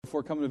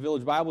before coming to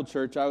Village Bible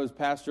Church, I was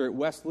pastor at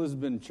West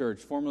Lisbon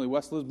Church, formerly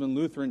West Lisbon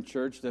Lutheran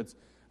Church, that's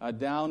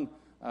down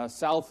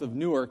south of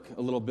Newark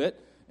a little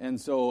bit. And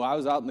so I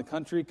was out in the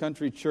country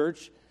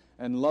church,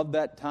 and loved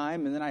that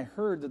time. And then I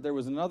heard that there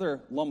was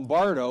another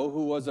Lombardo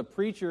who was a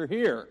preacher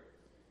here,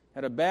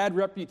 had a bad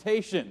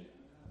reputation.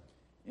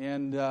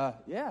 And I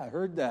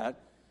heard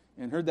that,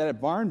 and heard that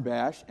at Barn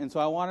Bash. And so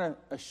I want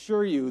to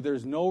assure you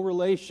there's no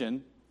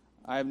relation.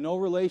 I have no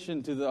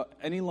relation to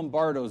any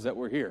Lombardos that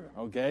were here,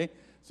 okay?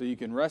 So you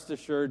can rest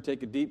assured,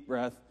 take a deep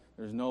breath.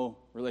 There's no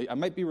relation. I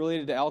might be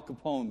related to Al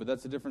Capone, but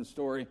that's a different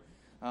story.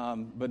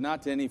 But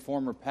not to any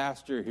former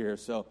pastor here.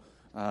 So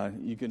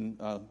you can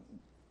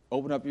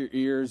open up your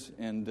ears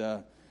and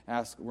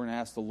ask. We're going to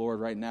ask the Lord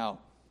right now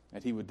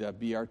that He would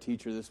be our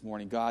teacher this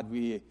morning. God,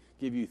 we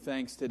give You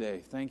thanks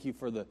today. Thank You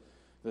for the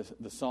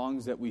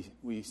songs that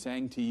we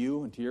sang to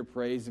You and to Your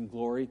praise and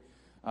glory.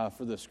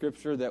 For the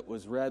scripture that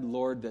was read,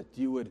 Lord, that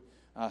You would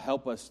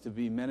help us to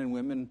be men and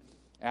women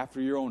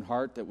after Your own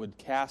heart, that would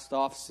cast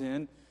off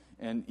sin.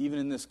 And even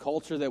in this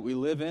culture that we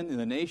live in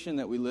the nation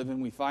that we live in,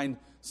 we find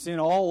sin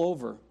all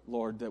over,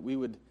 Lord, that we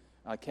would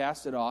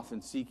cast it off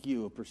and seek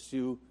You,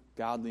 pursue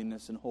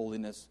godliness and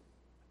holiness.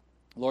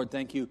 Lord,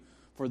 thank You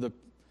for the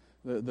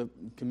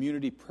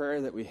community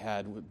prayer that we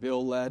had, with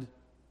Bill led,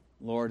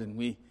 Lord, and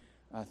we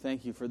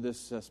thank You for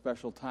this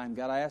special time.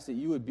 God, I ask that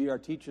You would be our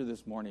teacher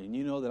this morning, and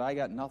You know that I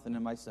got nothing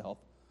in myself,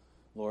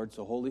 Lord,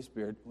 so Holy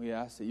Spirit, we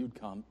ask that You'd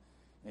come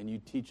and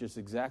You'd teach us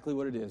exactly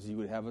what it is You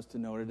would have us to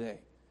know today,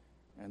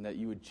 and that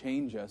You would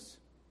change us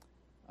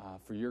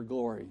for Your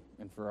glory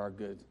and for our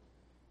good.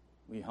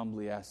 We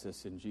humbly ask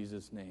this in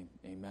Jesus' name.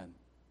 Amen.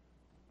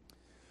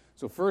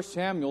 So 1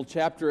 Samuel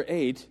chapter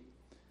 8,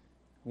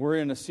 we're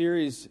in a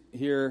series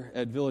here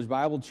at Village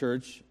Bible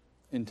Church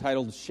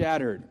entitled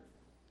Shattered.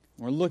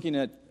 We're looking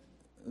at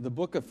the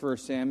book of 1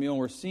 Samuel.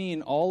 We're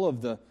seeing all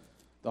of the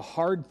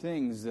hard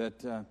things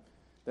that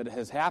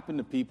has happened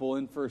to people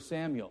in 1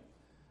 Samuel.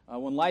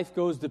 When life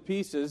goes to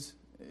pieces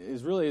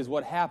is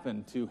what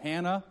happened to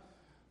Hannah.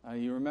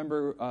 You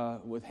remember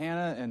with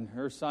Hannah and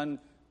her son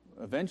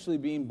eventually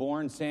being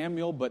born,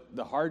 Samuel, but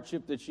the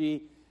hardship that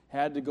she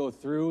had to go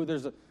through.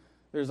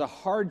 There's a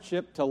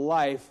hardship to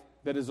life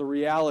that is a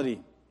reality.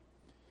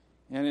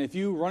 And if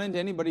you run into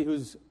anybody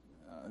who's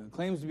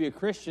claims to be a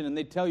Christian and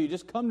they tell you,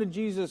 just come to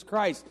Jesus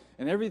Christ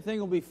and everything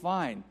will be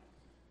fine.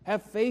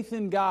 Have faith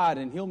in God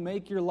and He'll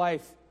make your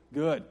life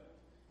good.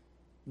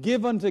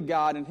 Give unto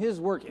God and His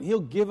work, and He'll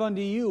give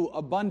unto you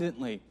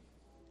abundantly.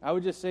 I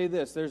would just say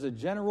this, there's a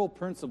general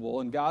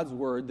principle in God's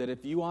Word that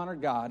if you honor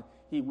God,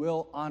 He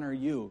will honor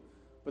you.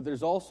 But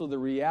there's also the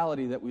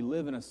reality that we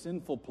live in a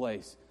sinful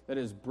place that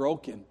is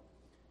broken.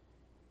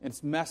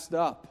 It's messed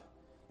up.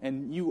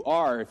 And you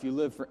are, if you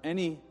live for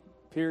any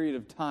period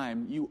of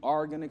time, you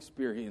are going to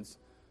experience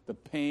the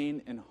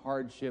pain and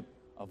hardship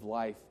of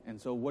life. And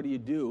so what do you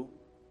do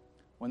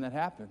when that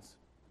happens?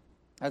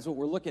 That's what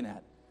we're looking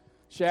at.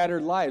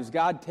 Shattered lives.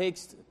 God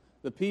takes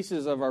the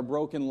pieces of our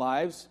broken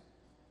lives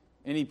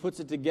and He puts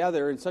it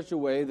together in such a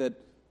way that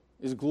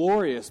is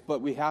glorious,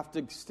 but we have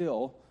to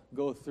still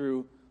go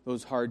through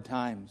those hard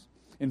times.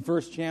 In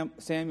 1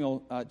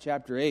 Samuel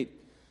chapter 8,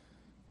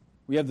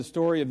 we have the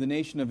story of the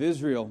nation of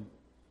Israel,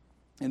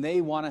 and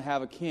they want to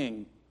have a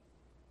king.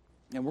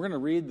 And we're going to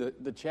read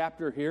the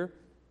chapter here,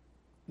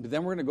 but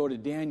then we're going to go to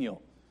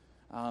Daniel,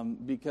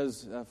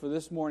 because for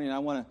this morning I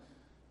want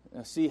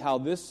to see how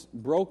this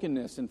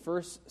brokenness in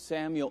 1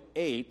 Samuel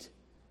 8,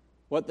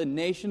 what the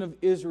nation of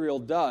Israel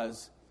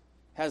does,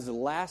 has a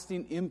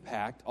lasting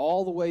impact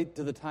all the way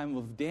to the time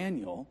of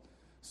Daniel,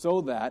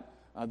 so that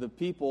the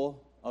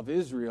people of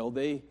Israel,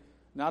 they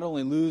not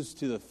only lose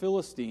to the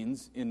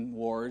Philistines in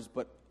wars,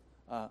 but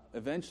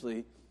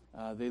eventually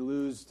they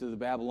lose to the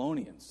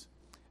Babylonians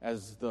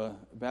as the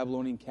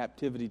Babylonian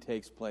captivity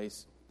takes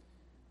place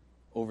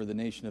over the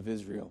nation of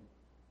Israel.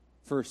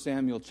 1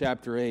 Samuel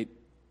chapter 8.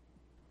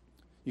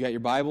 You got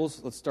your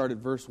Bibles? Let's start at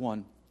verse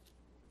 1.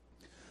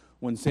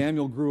 When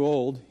Samuel grew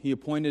old, he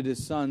appointed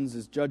his sons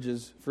as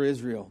judges for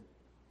Israel.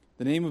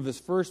 The name of his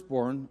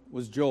firstborn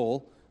was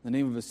Joel. The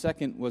name of his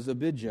second was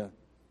Abijah.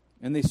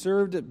 And they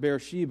served at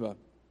Beersheba.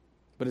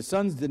 But his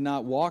sons did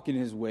not walk in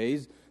his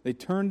ways. They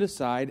turned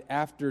aside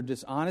after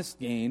dishonest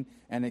gain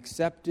and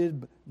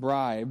accepted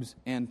bribes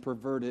and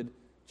perverted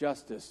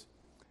justice.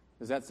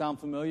 Does that sound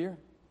familiar?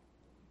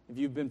 If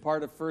you've been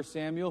part of 1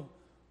 Samuel,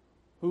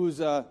 whose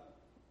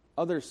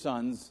other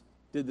sons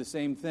did the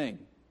same thing?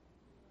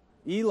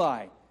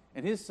 Eli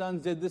and his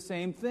sons did the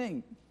same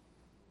thing.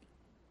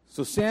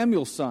 So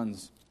Samuel's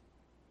sons,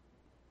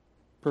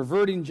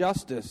 perverting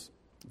justice,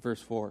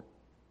 verse 4.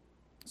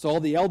 So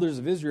all the elders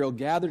of Israel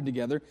gathered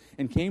together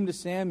and came to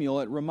Samuel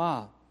at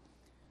Ramah.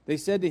 They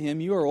said to him,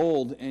 "You are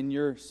old, and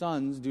your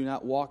sons do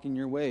not walk in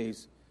your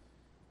ways.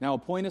 Now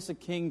appoint us a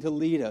king to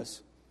lead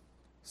us,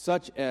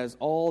 such as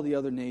all the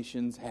other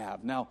nations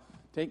have." Now,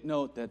 take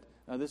note that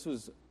this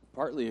was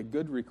partly a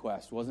good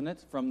request, wasn't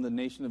it, from the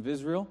nation of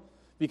Israel?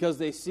 because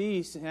they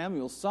see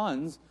Samuel's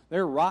sons,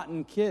 they're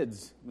rotten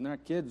kids. When they're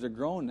not kids, they're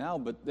grown now,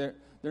 but they're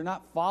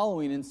not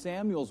following in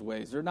Samuel's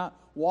ways. They're not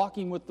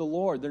walking with the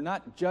Lord. They're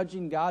not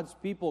judging God's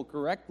people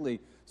correctly.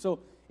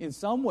 So in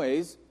some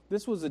ways,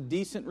 this was a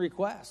decent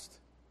request.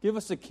 Give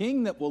us a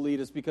king that will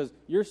lead us because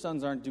your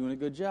sons aren't doing a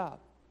good job.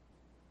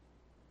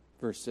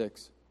 Verse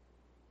 6.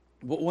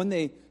 But when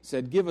they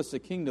said, give us a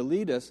king to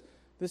lead us,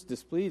 this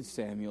displeased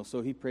Samuel, so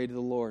he prayed to the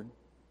Lord.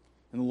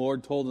 And the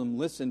Lord told him,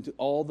 listen to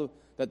all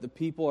that the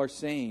people are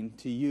saying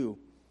to you.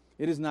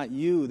 It is not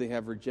you they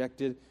have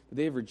rejected, but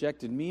they have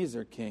rejected me as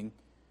their king,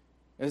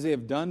 as they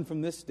have done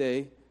from the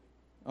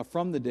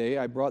day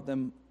I brought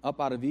them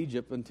up out of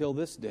Egypt until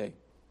this day,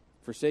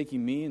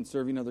 forsaking me and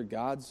serving other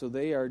gods, so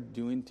they are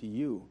doing to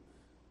you.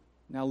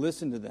 Now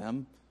listen to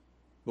them,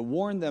 but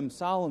warn them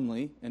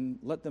solemnly and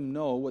let them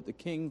know what the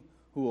king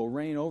who will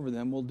reign over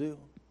them will do.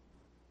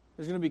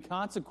 There's going to be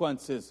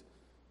consequences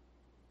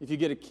if you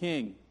get a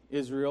king,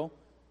 Israel.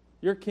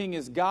 Your king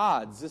is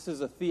God's. This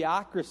is a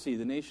theocracy,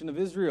 the nation of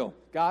Israel.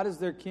 God is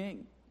their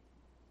king.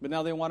 But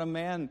now they want a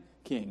man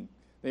king.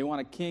 They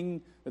want a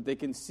king that they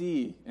can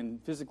see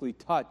and physically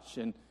touch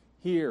and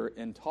hear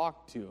and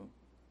talk to.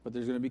 But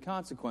there's going to be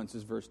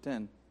consequences, verse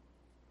 10.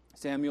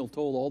 Samuel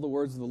told all the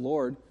words of the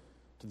Lord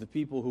to the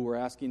people who were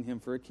asking him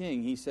for a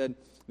king. He said,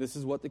 this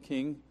is what the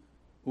king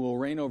who will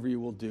reign over you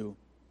will do.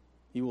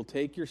 He will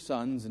take your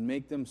sons and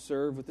make them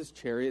serve with his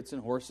chariots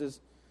and horses.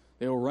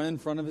 They will run in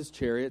front of his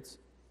chariots.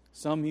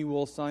 Some he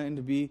will assign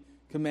to be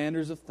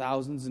commanders of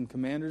thousands and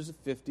commanders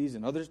of 50s,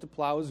 and others to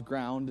plow his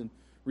ground and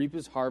reap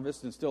his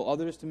harvest, and still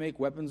others to make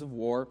weapons of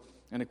war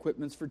and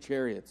equipments for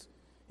chariots.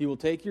 He will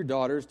take your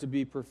daughters to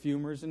be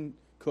perfumers and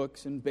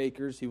cooks and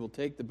bakers. He will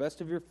take the best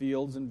of your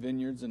fields and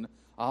vineyards and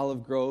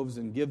olive groves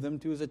and give them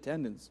to his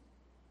attendants.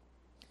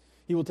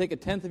 He will take a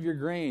tenth of your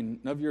grain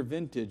and of your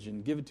vintage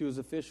and give it to his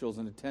officials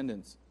and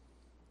attendants,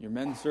 your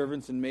men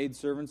servants and maid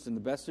servants, and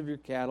the best of your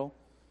cattle,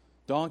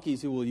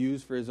 donkeys he will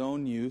use for his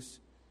own use.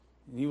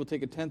 And he will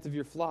take a tenth of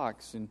your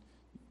flocks, and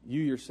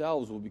you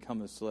yourselves will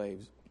become his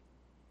slaves.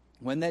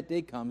 When that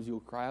day comes, you will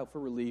cry out for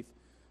relief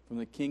from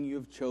the king you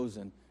have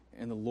chosen,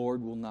 and the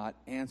Lord will not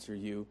answer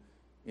you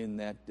in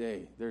that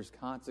day. There's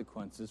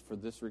consequences for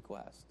this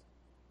request.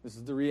 This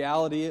is the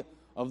reality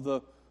of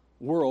the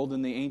world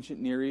in the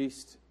ancient Near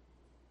East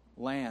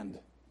land.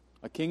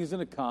 A king is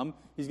going to come.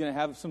 He's going to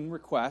have some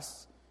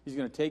requests. He's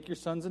going to take your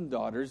sons and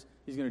daughters.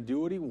 He's going to do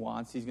what he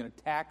wants. He's going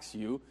to tax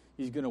you.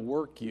 He's going to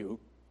work you.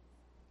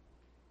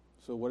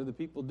 So what do the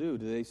people do?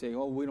 Do they say,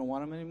 oh, we don't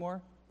want him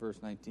anymore? Verse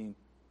 19.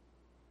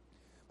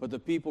 But the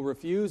people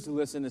refused to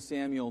listen to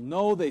Samuel.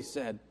 No, they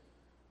said,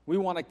 we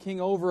want a king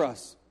over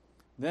us.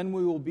 Then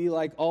we will be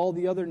like all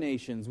the other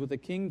nations, with a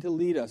king to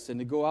lead us and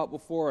to go out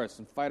before us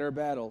and fight our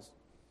battles.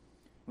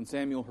 When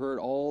Samuel heard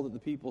all that the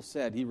people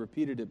said, he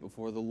repeated it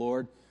before the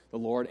Lord. The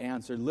Lord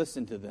answered,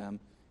 listen to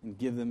them and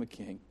give them a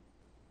king.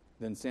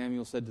 Then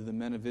Samuel said to the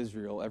men of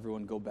Israel,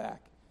 everyone go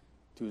back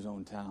to his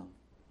own town.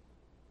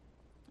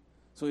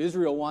 So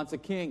Israel wants a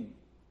king,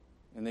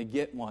 and they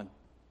get one.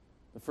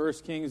 The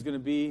first king is going to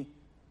be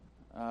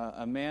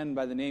a man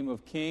by the name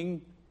of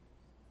King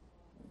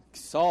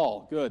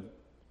Saul. Good.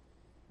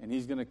 And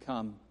he's going to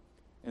come.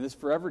 And this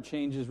forever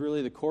changes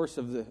really the course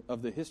of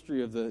the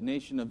history of the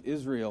nation of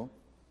Israel.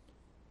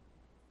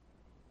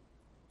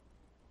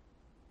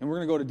 And we're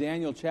going to go to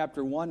Daniel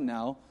chapter 1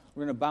 now.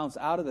 We're going to bounce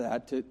out of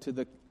that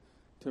to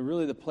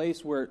really the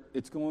place where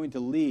it's going to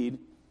lead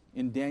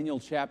in Daniel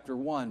chapter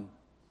 1,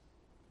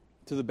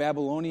 to the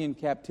Babylonian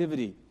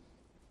captivity.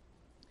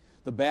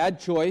 The bad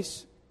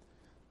choice,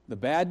 the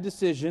bad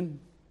decision,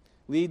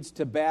 leads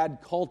to bad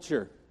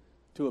culture,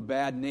 to a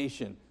bad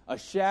nation, a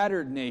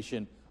shattered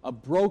nation, a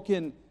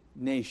broken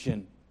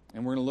nation.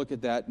 And we're going to look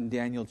at that in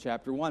Daniel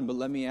chapter 1. But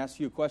let me ask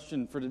you a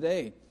question for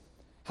today.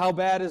 How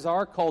bad is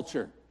our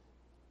culture?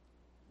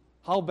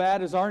 How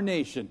bad is our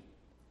nation?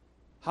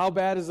 How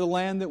bad is the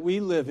land that we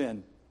live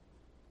in?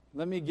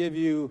 Let me give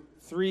you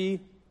three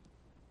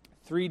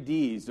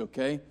D's,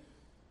 okay?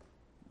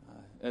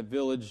 At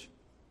Village,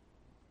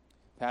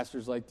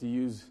 pastors like to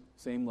use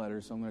same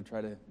letters, so I'm going to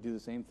try to do the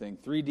same thing.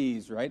 3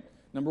 D's, right?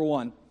 Number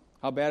 1,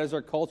 how bad is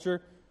our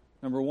culture?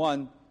 Number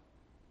 1,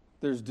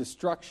 there's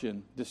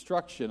destruction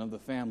of the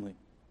family.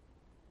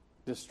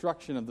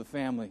 Destruction of the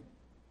family.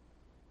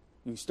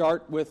 You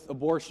start with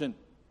abortion.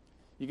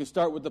 You can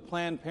start with the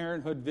Planned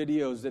Parenthood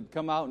videos that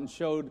come out and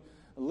showed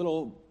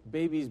little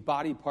babies'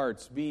 body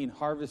parts being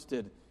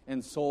harvested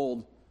and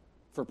sold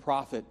for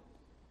profit.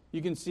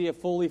 You can see a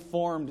fully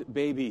formed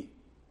baby,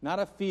 not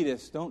a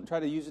fetus. Don't try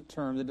to use a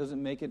term that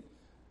doesn't make it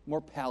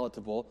more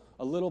palatable.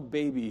 A little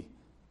baby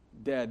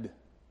dead,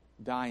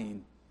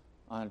 dying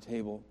on a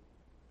table.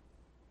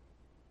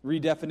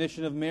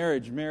 Redefinition of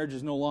marriage. Marriage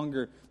is no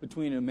longer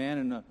between a man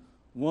and a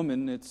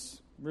woman.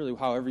 It's really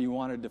however you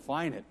want to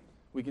define it.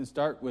 We can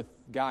start with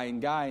guy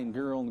and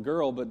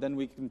girl, but then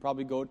we can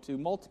probably go to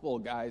multiple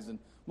guys and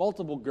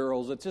multiple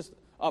girls. It's just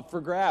up for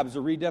grabs, a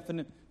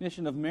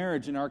redefinition of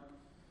marriage in our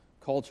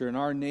culture, in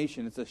our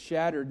nation. It's a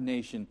shattered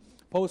nation.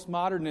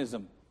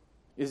 Postmodernism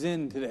is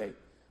in today.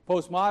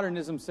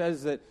 Postmodernism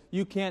says that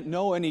you can't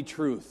know any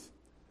truth,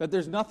 that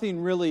there's nothing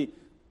really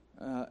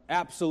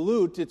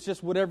absolute. It's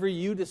just whatever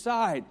you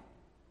decide.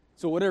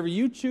 So whatever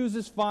you choose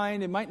is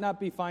fine. It might not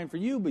be fine for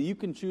you, but you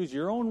can choose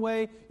your own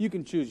way. You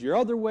can choose your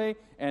other way,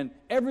 and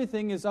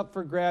everything is up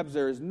for grabs.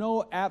 There is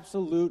no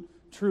absolute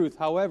truth.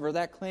 However,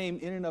 that claim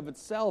in and of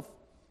itself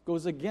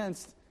goes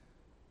against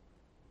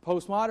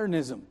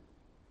postmodernism.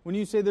 When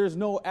you say there's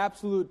no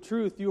absolute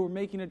truth, you are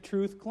making a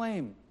truth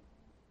claim.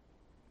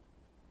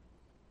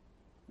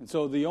 And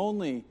so the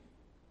only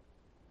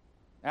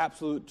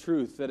absolute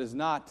truth that is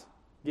not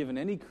given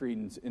any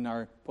credence in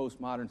our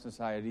postmodern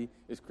society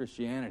is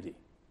Christianity.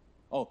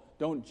 Oh,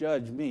 don't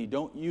judge me.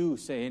 Don't you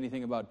say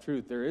anything about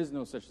truth. There is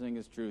no such thing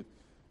as truth.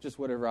 Just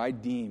whatever I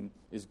deem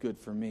is good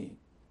for me.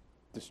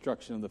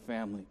 Destruction of the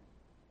family.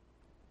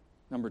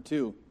 Number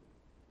 2,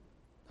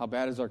 how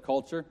bad is our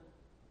culture?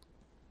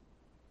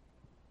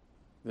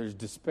 There's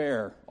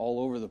despair all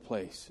over the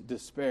place.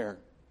 Despair.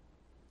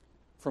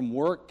 From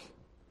work,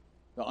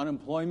 the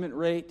unemployment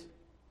rate,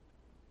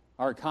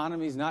 our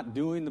economy's not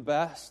doing the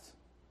best,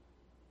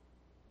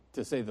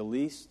 to say the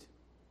least.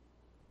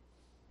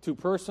 To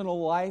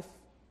personal life,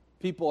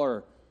 people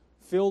are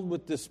filled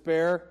with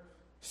despair.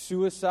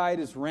 Suicide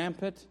is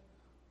rampant.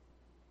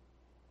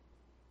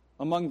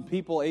 Among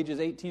people ages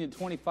 18 to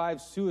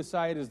 25,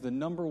 suicide is the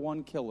number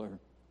one killer.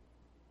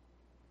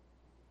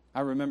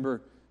 I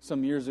remember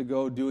some years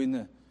ago doing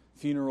the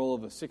funeral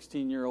of a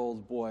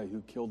 16-year-old boy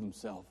who killed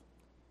himself.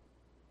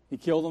 He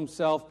killed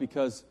himself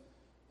because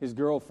his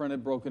girlfriend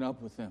had broken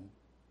up with him.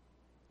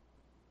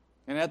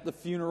 And at the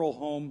funeral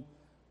home,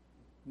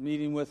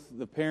 meeting with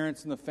the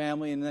parents and the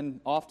family, and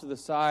then off to the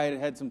side, I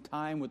had some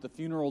time with the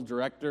funeral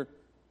director.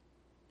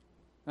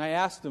 And I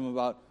asked him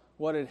about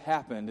what had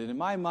happened. And in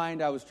my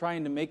mind, I was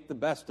trying to make the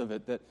best of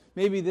it, that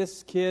maybe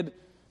this kid,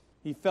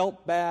 he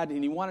felt bad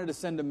and he wanted to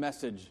send a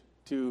message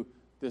to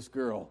this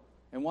girl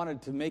and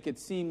wanted to make it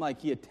seem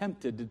like he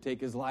attempted to take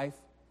his life,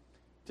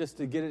 just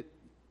to get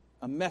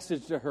a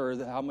message to her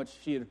that how much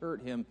she had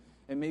hurt him,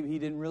 and maybe he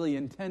didn't really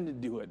intend to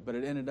do it, but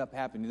it ended up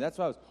happening. That's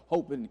what I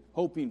was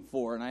hoping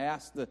for. And I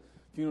asked the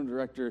funeral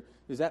director,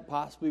 is that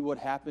possibly what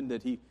happened,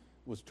 that he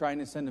was trying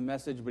to send a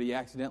message, but he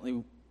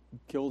accidentally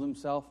killed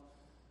himself?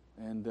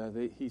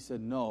 And he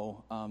said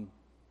no.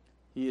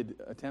 He had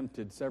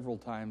attempted several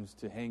times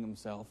to hang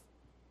himself,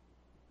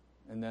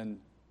 and then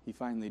he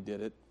finally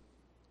did it.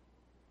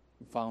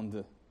 He found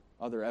the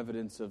other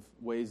evidence of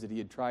ways that he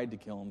had tried to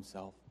kill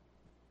himself.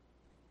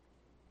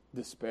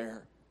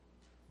 Despair.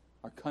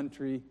 Our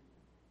country,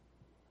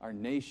 our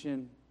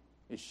nation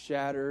is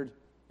shattered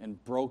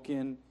and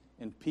broken,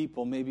 and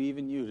people, maybe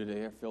even you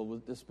today, are filled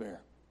with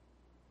despair.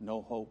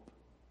 No hope.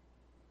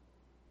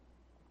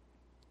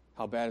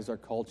 How bad is our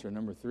culture?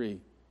 Number 3,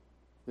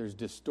 there's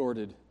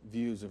distorted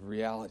views of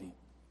reality.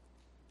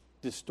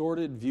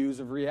 Distorted views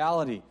of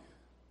reality.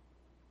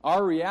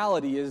 Our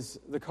reality is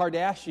the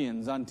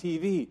Kardashians on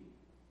TV.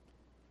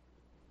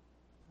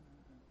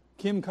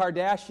 Kim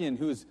Kardashian,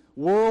 who is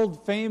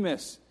world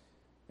famous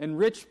and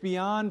rich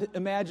beyond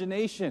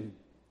imagination,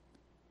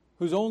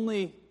 whose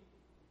only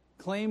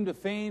claim to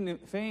fame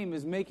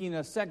is making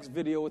a sex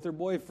video with her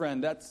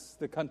boyfriend. That's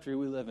the country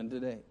we live in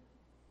today.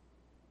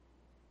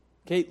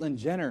 Caitlyn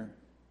Jenner,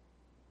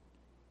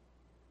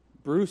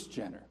 Bruce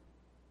Jenner,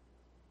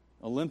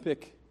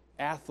 Olympic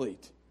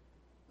athlete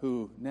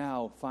who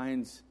now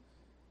finds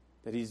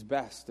that he's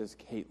best as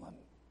Caitlyn.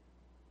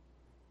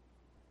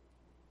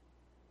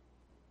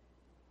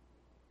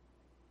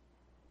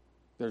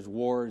 There's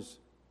wars.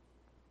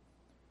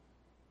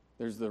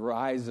 There's the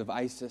rise of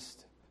ISIS.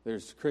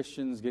 There's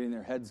Christians getting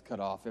their heads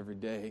cut off every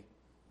day.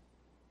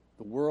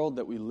 The world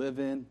that we live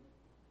in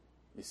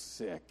is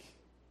sick,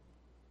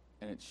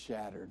 and it's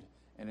shattered,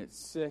 and it's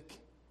sick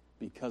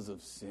because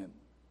of sin.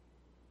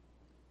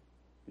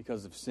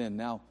 Because of sin.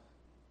 Now,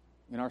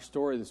 in our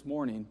story this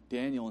morning,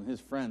 Daniel and his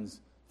friends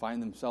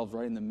find themselves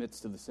right in the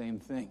midst of the same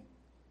thing.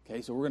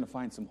 Okay, so we're going to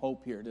find some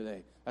hope here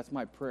today. That's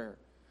my prayer.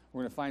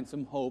 We're going to find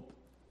some hope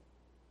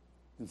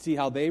and see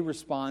how they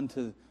respond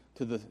to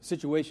the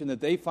situation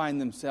that they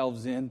find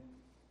themselves in.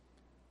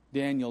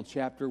 Daniel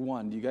chapter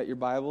 1. Do you got your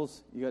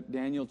Bibles? You got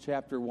Daniel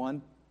chapter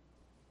 1?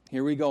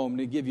 Here we go. I'm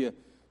going to give you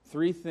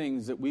 3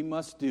 things that we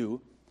must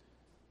do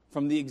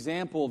from the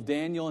example of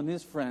Daniel and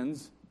his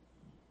friends.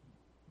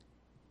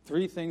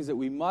 3 things that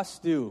we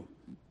must do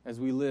as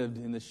we lived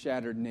in this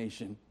shattered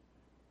nation.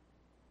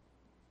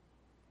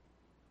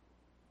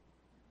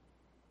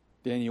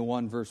 Daniel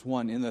 1, verse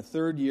 1. In the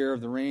 3rd year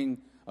of the reign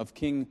of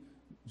King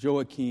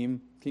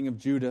Joachim, king of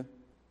Judah,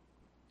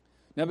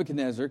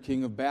 Nebuchadnezzar,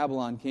 king of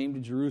Babylon, came to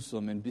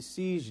Jerusalem and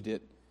besieged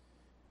it.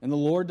 And the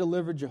Lord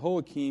delivered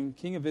Jehoiakim,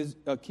 king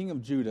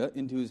of Judah,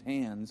 into his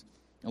hands,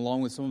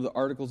 along with some of the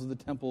articles of the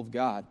temple of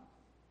God.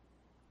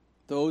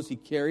 Those he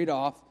carried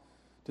off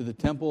to the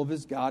temple of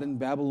his God in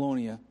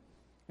Babylonia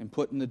and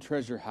put in the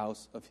treasure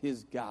house of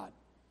his God.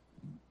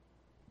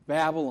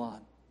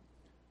 Babylon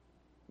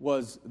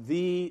was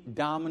the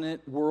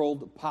dominant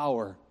world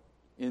power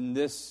in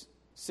this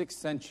 6th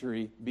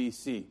century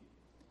BC.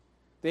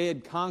 They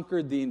had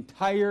conquered the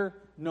entire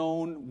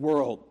known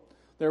world.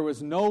 There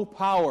was no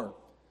power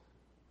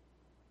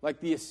like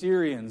the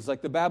Assyrians,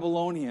 like the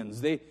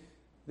Babylonians.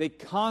 They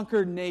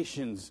conquered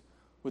nations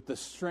with the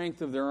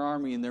strength of their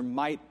army and their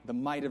might, the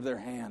might of their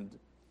hand.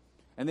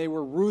 And they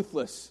were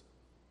ruthless.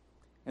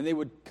 And they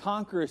would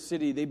conquer a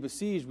city. They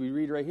besieged, we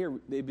read right here,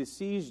 they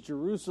besieged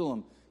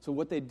Jerusalem. So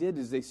what they did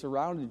is they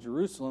surrounded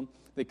Jerusalem.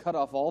 They cut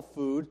off all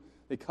food.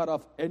 They cut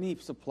off any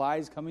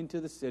supplies coming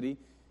to the city.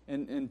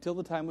 And until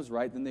the time was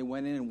right, then they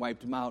went in and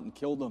wiped them out and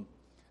killed them.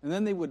 And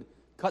then they would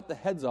cut the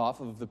heads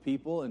off of the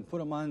people and put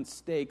them on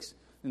stakes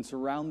and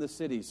surround the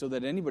city so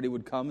that anybody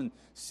would come and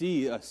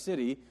see a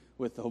city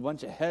with a whole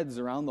bunch of heads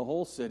around the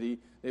whole city.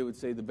 They would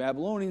say, the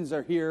Babylonians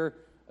are here.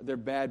 They're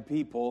bad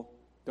people.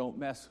 Don't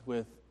mess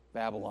with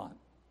Babylon.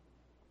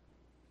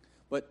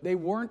 But they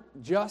weren't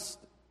just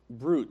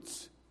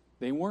brutes.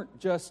 They weren't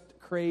just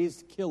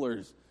crazed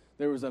killers.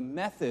 There was a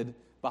method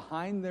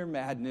behind their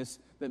madness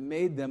that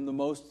made them the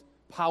most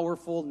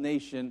powerful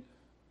nation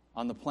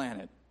on the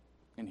planet.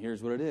 And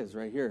here's what it is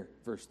right here,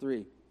 verse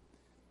 3.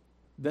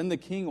 Then the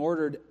king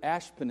ordered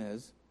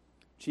Ashpenaz,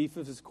 chief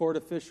of his court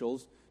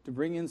officials, to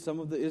bring in some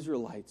of the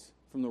Israelites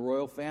from the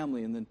royal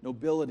family and the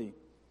nobility,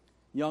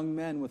 young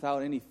men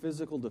without any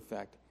physical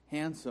defect,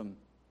 handsome,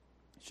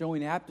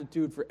 showing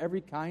aptitude for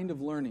every kind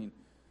of learning,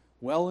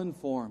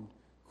 well-informed,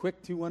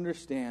 quick to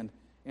understand,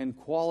 and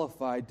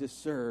qualified to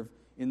serve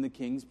in the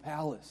king's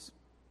palace.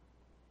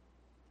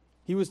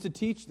 He was to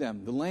teach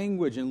them the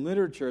language and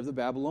literature of the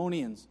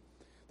Babylonians.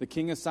 The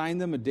king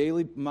assigned them a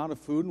daily amount of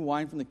food and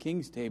wine from the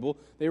king's table.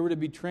 They were to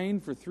be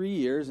trained for 3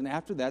 years, and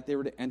after that they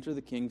were to enter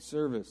the king's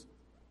service.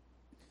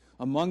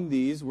 Among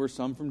these were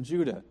some from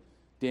Judah: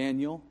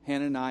 Daniel,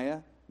 Hananiah,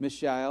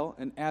 Mishael,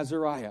 and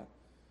Azariah.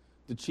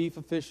 The chief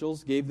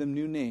officials gave them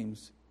new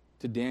names: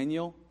 to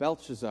Daniel,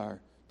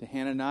 Belshazzar; to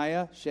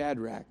Hananiah,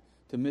 Shadrach;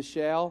 to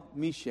Mishael,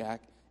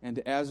 Meshach; and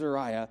to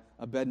Azariah,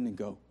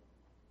 Abednego.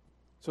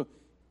 So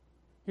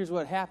here's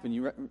what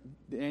happened.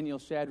 Daniel,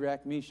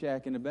 Shadrach,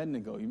 Meshach, and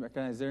Abednego. You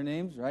recognize their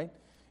names, right?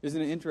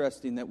 Isn't it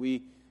interesting that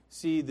we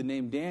see the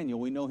name Daniel?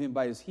 We know him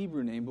by his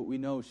Hebrew name, but we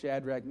know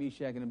Shadrach,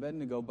 Meshach, and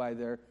Abednego by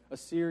their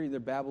Assyrian, their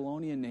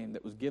Babylonian name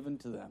that was given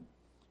to them.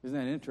 Isn't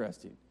that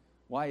interesting?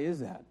 Why is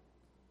that?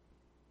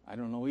 I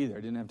don't know either.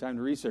 I didn't have time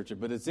to research it,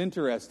 but it's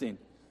interesting.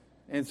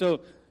 And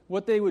so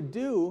what they would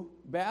do,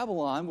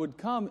 Babylon would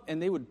come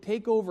and they would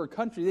take over a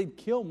country. They'd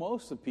kill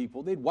most of the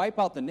people. They'd wipe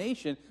out the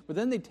nation, but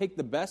then they'd take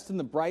the best and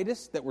the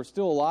brightest that were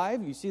still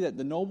alive. You see that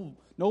the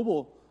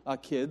noble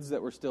kids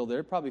that were still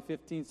there, probably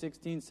 15,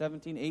 16,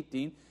 17,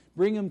 18,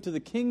 bring them to the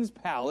king's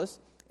palace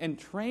and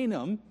train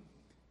them,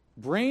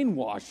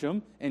 brainwash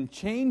them, and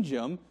change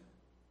them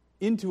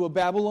into a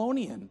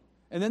Babylonian.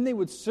 And then they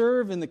would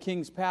serve in the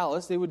king's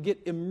palace. They would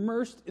get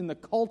immersed in the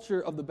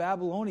culture of the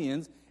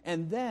Babylonians,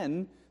 and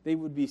then they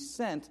would be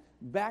sent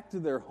back to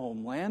their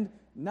homeland,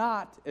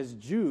 not as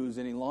Jews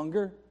any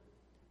longer,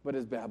 but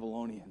as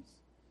Babylonians.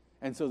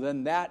 And so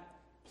then that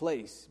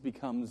place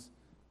becomes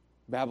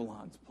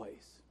Babylon's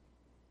place.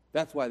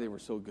 That's why they were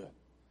so good.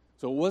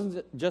 So it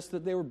wasn't just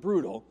that they were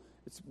brutal,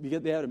 it's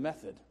because they had a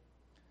method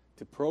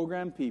to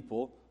program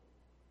people,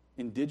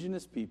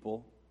 indigenous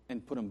people,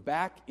 and put them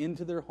back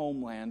into their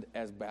homeland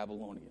as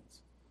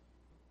Babylonians.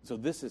 So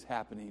this is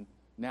happening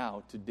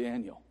now to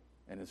Daniel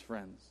and his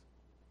friends.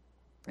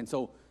 And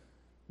so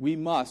we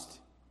must,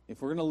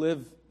 if we're going to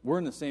live, we're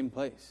in the same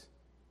place.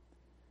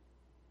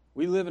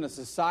 We live in a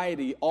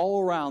society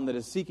all around that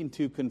is seeking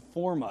to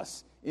conform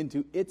us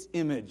into its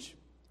image,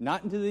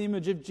 not into the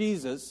image of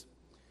Jesus.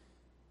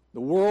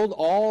 The world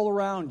all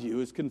around you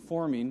is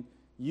conforming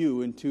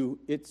you into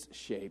its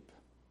shape.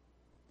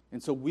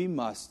 And so we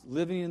must,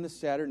 living in this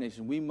Saturday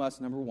nation, we must,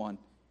 number one,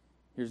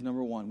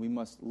 we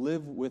must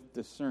live with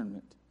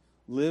discernment.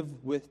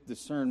 Live with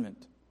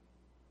discernment.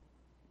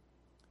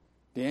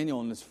 Daniel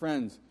and his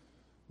friends,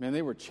 man,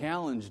 they were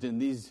challenged in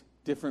these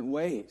different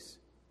ways.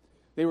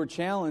 They were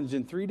challenged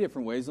in 3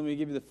 different ways. Let me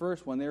give you the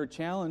first one. They were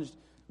challenged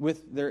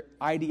with their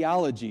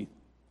ideology.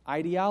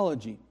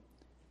 Ideology.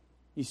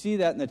 You see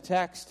that in the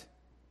text,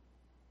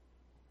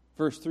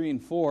 verse 3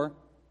 and 4.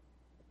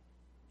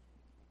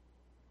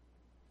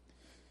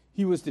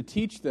 He was to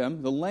teach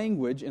them the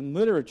language and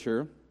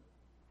literature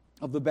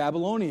of the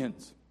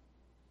Babylonians.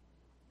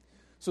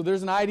 So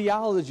there's an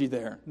ideology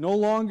there. No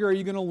longer are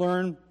you going to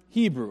learn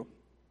Hebrew.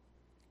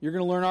 You're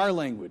going to learn our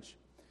language.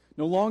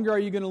 No longer are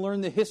you going to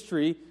learn the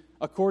history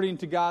according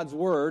to God's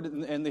Word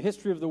and the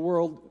history of the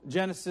world,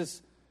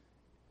 Genesis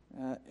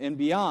and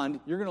beyond.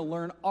 You're going to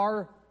learn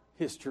our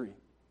history.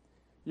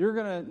 You're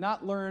going to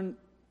not learn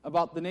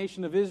about the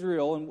nation of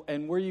Israel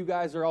and where you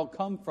guys are all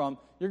come from.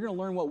 You're going to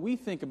learn what we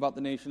think about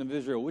the nation of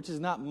Israel, which is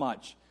not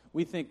much.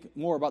 We think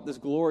more about this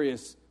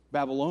glorious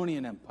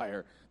Babylonian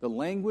empire. The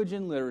language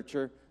and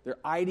literature, their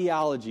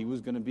ideology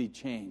was going to be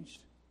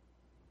changed.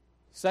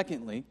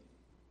 Secondly,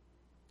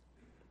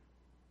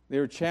 they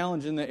were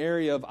challenged in the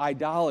area of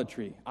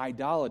idolatry.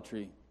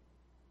 Idolatry.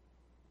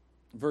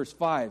 Verse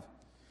 5,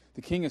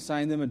 the king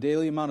assigned them a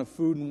daily amount of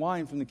food and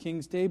wine from the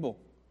king's table.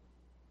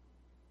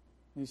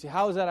 And you say,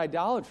 how is that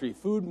idolatry?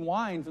 Food and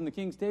wine from the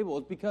king's table.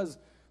 It's because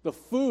The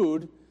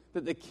food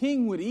that the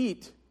king would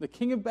eat, the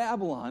king of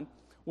Babylon,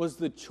 was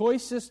the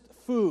choicest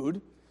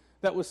food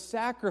that was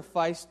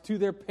sacrificed to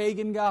their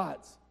pagan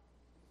gods.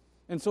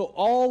 And so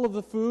all of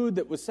the food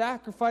that was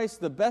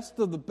sacrificed, the best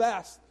of the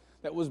best,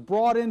 that was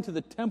brought into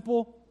the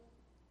temple,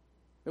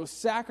 that was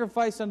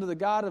sacrificed unto the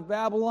god of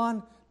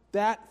Babylon,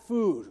 that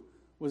food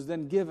was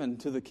then given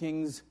to the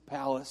king's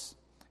palace.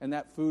 And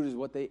that food is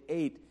what they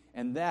ate.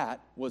 And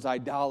that was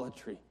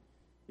idolatry.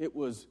 It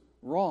was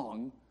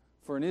wrong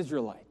for an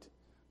Israelite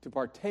to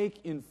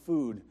partake in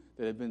food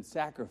that had been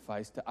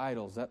sacrificed to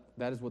idols.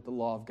 That is what the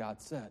law of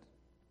God said.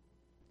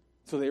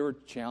 So they were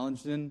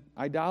challenged in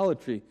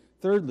idolatry.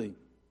 Thirdly,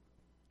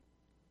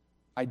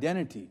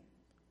 identity.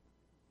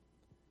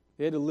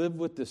 They had to live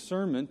with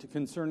discernment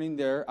concerning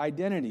their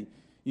identity.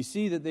 You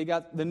see that they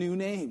got the new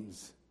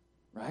names,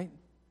 right?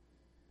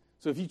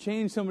 So if you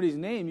change somebody's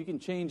name, you can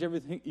change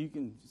everything.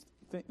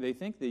 They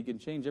think that you can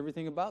change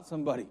everything about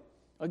somebody.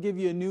 I'll give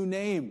you a new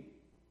name.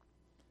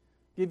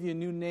 Give you a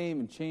new name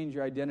and change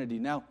your identity.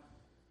 Now,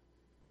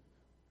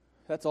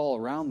 that's all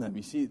around them.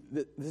 You see,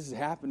 this is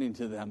happening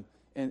to them.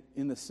 And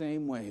in the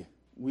same way,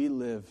 we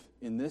live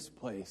in this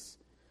place,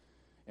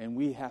 and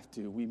we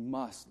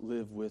must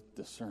live with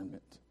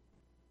discernment.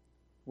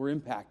 We're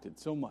impacted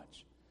so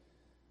much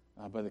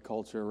by the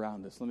culture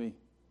around us. Let me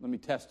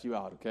test you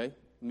out, okay?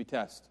 Let me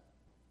test.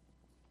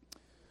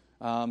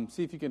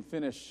 See if you can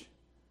finish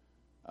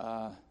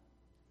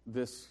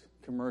this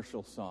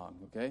commercial song,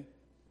 okay?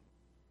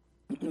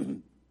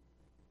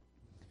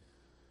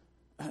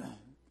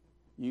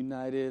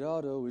 United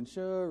Auto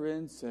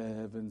Insurance,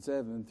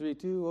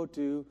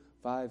 773-202,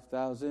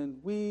 5,000,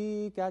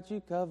 we got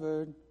you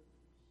covered.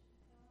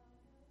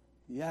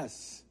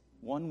 Yes,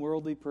 one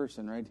worldly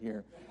person right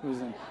here. Who's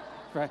in,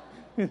 right?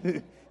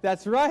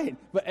 That's right.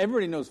 But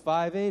everybody knows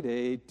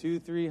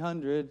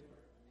 588-2300.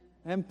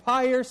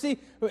 Empire. See,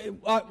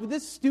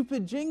 this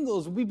stupid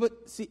jingles.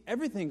 But see,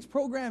 everything's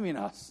programming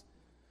us.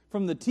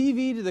 From the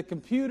TV to the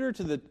computer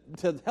to the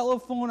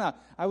telephone.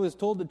 I was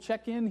told to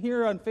check in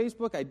here on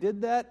Facebook. I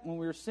did that when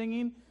we were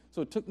singing.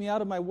 So it took me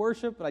out of my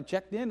worship, but I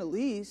checked in at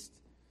least.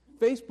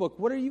 Facebook,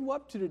 what are you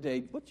up to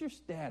today? What's your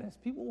status?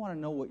 People want to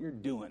know what you're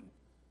doing.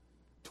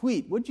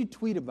 Tweet. What'd you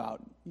tweet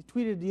about? You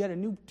tweeted you had a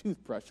new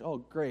toothbrush. Oh,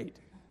 great.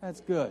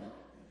 That's good.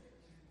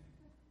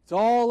 It's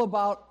all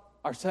about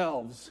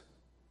ourselves.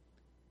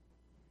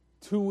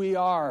 It's who we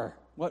are,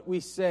 what we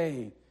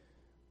say,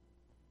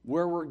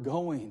 where we're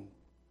going.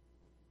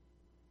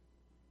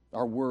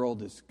 Our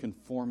world is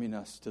conforming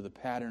us to the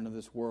pattern of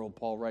this world.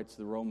 Paul writes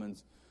to the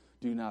Romans,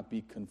 do not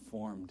be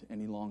conformed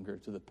any longer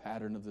to the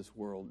pattern of this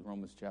world,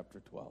 Romans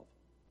chapter 12.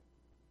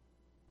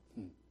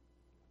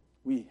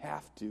 We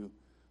have to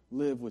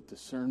live with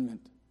discernment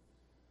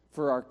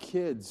for our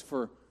kids,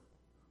 for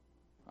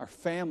our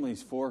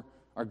families, for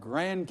our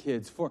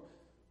grandkids.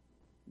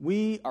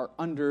 We are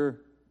under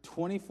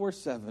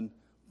 24/7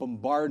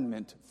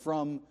 bombardment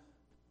from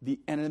the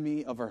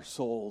enemy of our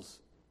souls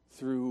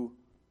through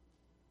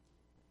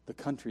the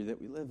country that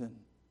we live in,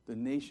 the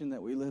nation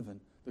that we live in,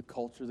 the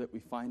culture that we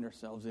find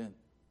ourselves in.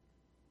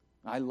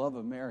 I love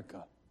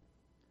America.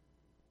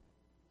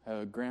 I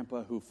have a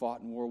grandpa who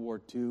fought in World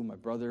War II. My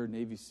brother,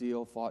 Navy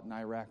SEAL, fought in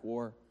Iraq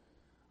War.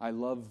 I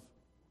love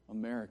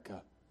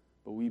America,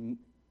 but we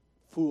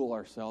fool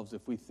ourselves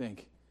if we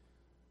think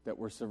that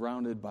we're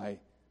surrounded by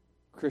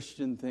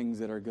Christian things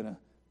that are going to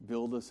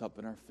build us up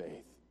in our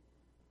faith,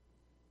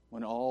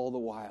 when all the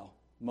while,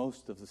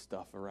 most of the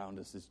stuff around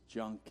us is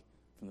junk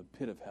from the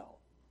pit of hell.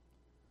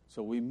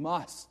 So we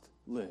must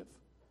live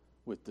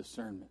with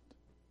discernment.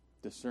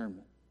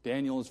 Discernment.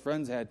 Daniel and his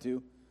friends had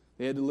to.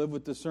 They had to live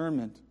with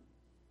discernment.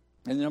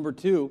 And number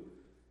 2,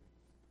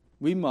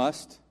 we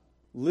must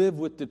live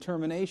with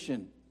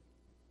determination.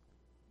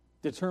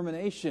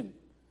 Determination.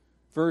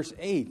 Verse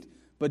 8,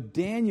 but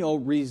Daniel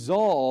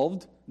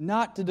resolved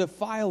not to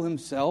defile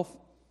himself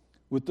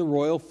with the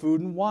royal food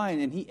and wine.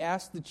 And he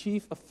asked the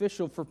chief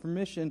official for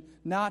permission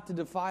not to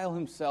defile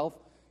himself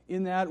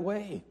in that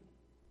way.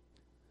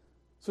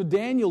 So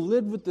Daniel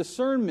lived with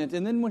discernment,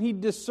 and then when he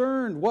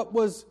discerned what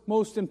was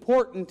most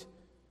important,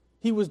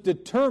 he was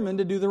determined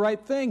to do the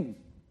right thing.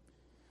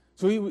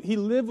 So he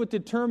lived with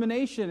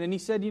determination, and he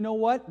said, you know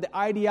what? The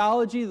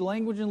ideology, the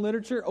language and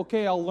literature,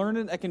 okay, I'll learn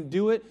it, I can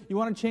do it. You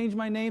want to change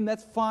my name?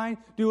 That's fine,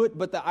 do it.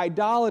 But the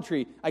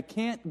idolatry, I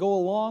can't go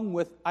along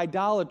with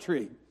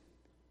idolatry.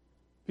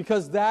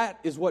 Because that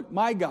is what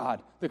my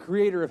God, the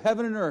creator of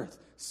heaven and earth,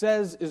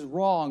 says is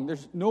wrong.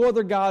 There's no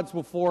other gods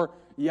before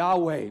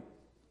Yahweh.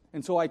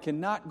 And so I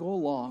cannot go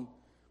along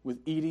with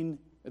eating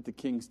at the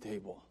king's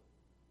table.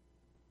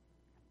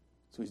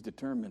 So he's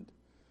determined.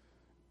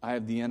 I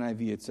have the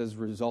NIV. It says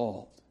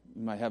resolved.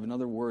 You might have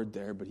another word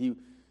there, but he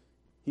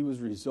was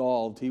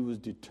resolved. He was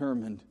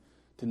determined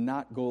to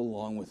not go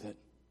along with it.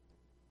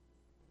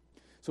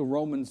 So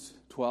Romans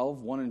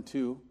 12, 1 and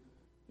 2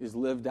 is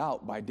lived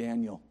out by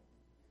Daniel.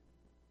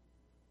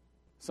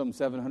 Some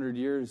 700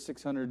 years,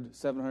 600,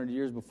 700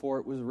 years before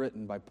it was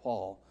written by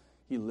Paul,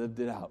 he lived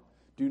it out.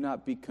 Do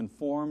not be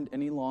conformed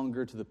any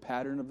longer to the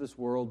pattern of this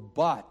world,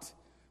 but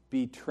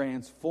be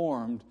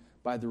transformed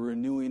by the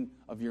renewing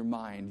of your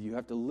mind. You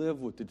have to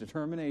live with the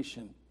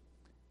determination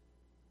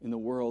in the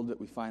world that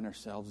we find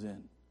ourselves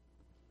in.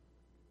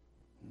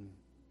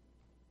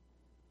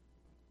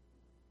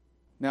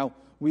 Now,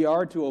 we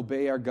are to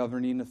obey our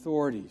governing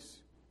authorities.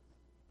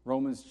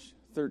 Romans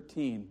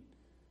 13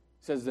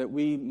 says that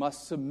we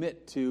must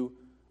submit to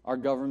our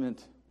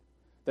government,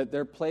 that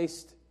they're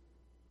placed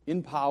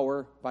in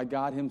power by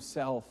God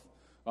Himself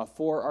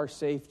for our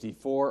safety,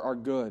 for our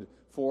good,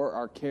 for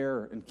our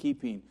care and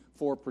keeping,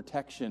 for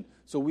protection.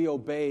 So we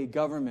obey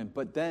government.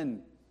 But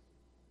then,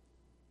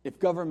 if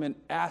government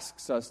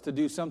asks us to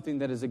do something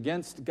that is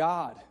against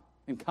God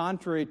and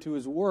contrary to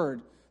His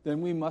Word,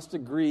 then we must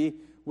agree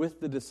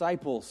with the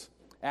disciples.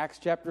 Acts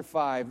chapter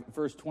 5,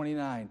 verse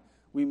 29.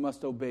 We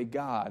must obey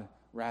God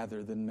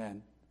rather than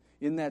men.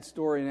 In that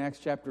story in Acts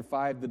chapter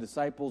 5, the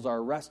disciples are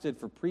arrested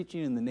for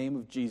preaching in the name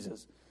of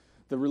Jesus.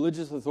 The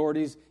religious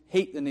authorities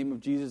hate the name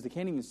of Jesus. They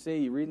can't even say,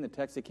 you read in the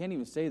text, they can't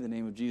even say the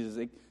name of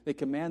Jesus. They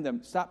command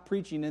them, stop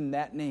preaching in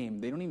that name.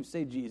 They don't even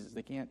say Jesus.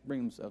 They can't bring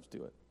themselves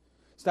to it.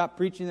 Stop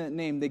preaching that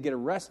name. They get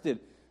arrested,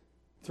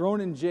 thrown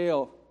in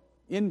jail,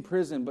 in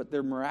prison, but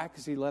they're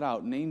miraculously let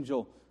out. An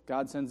angel,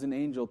 God sends an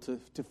angel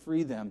to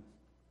free them.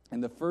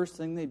 And the first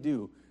thing they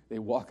do, they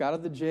walk out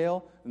of the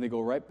jail and they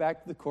go right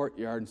back to the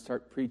courtyard and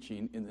start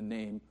preaching in the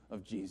name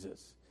of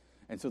Jesus.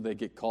 And so they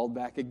get called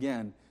back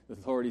again. The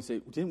authorities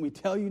say, didn't we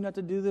tell you not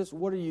to do this?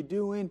 What are you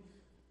doing?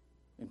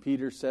 And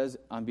Peter says,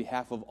 on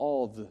behalf of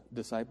all of the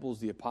disciples,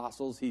 the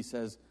apostles, he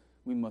says,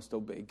 we must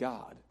obey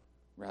God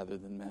rather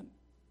than men.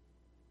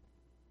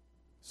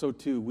 So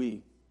too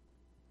we,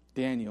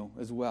 Daniel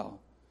as well,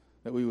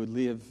 that we would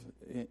live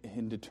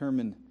in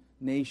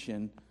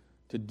determination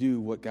to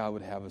do what God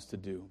would have us to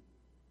do.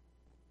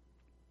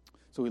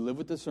 So we live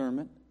with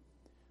discernment,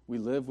 we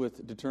live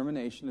with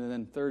determination, and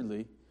then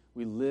thirdly,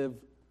 we live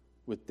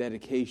with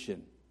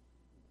dedication.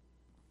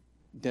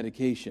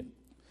 Dedication.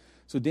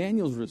 So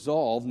Daniel's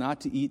resolved not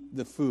to eat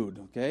the food,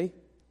 okay?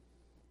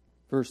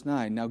 Verse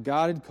 9, now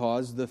God had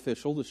caused the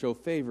official to show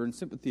favor and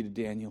sympathy to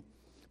Daniel.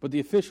 But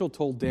the official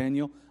told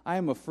Daniel, I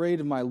am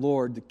afraid of my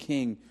lord, the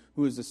king,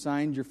 who has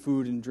assigned your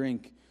food and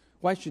drink.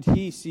 Why should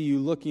he see you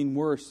looking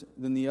worse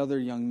than the other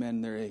young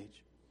men their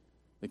age?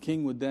 The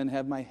king would then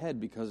have my head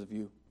because of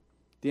you.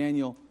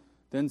 Daniel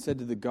then said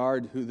to the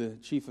guard who the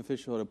chief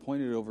official had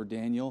appointed over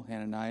Daniel,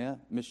 Hananiah,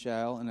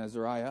 Mishael, and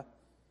Azariah,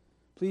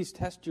 please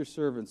test your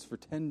servants for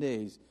 10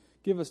 days.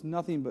 Give us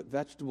nothing but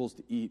vegetables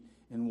to eat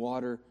and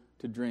water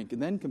to drink,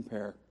 and then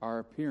compare our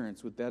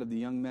appearance with that of the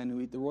young men who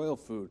eat the royal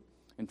food,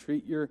 and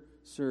treat your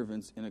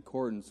servants in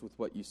accordance with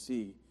what you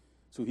see.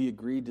 So he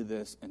agreed to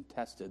this and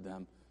tested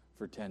them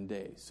for 10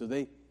 days. So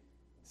they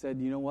said,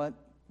 you know what?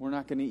 We're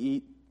not going to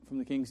eat from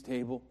the king's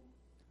table.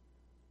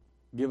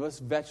 Give us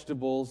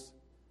vegetables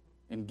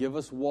and give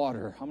us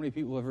water. How many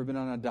people have ever been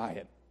on a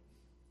diet?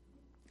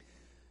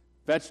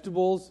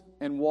 Vegetables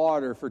and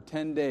water for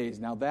 10 days.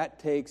 Now that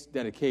takes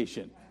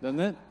dedication, doesn't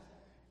it?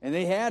 And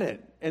they had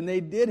it, and they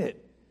did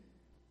it.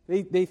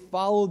 They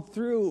followed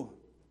through.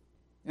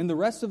 And the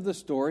rest of the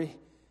story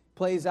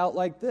plays out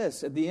like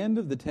this. At the end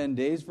of the 10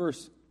 days,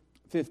 verse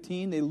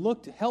 15, they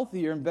looked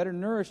healthier and better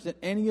nourished than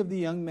any of the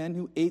young men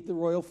who ate the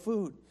royal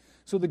food.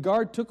 So the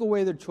guard took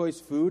away their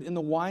choice food and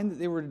the wine that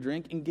they were to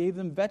drink and gave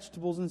them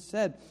vegetables and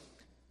said,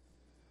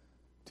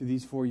 to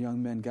these 4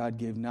 young men, God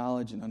gave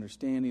knowledge and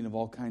understanding of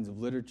all kinds of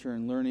literature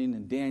and learning,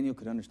 and Daniel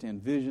could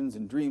understand visions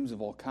and dreams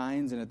of all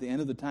kinds. And at the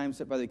end of the time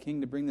set by the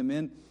king to bring them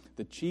in,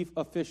 the chief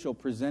official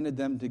presented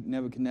them to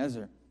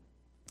Nebuchadnezzar.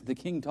 The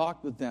king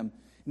talked with them,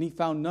 and he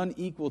found none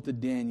equal to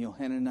Daniel,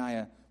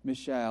 Hananiah,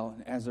 Mishael,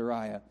 and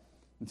Azariah.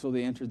 And so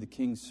they entered the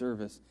king's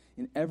service.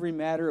 In every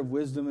matter of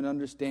wisdom and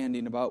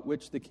understanding about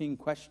which the king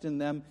questioned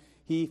them,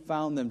 he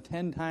found them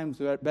 10 times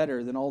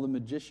better than all the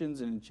magicians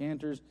and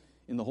enchanters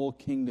in the whole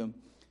kingdom.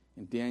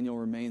 And Daniel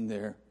remained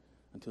there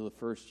until the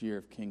first year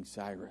of King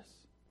Cyrus.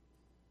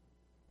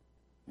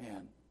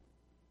 Man,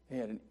 they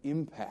had an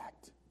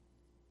impact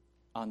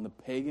on the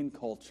pagan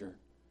culture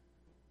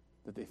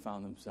that they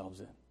found themselves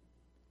in.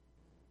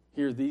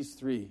 Here, these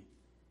 3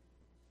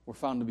 were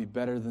found to be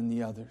better than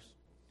the others.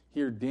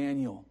 Here,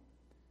 Daniel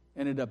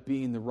ended up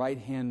being the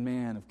right-hand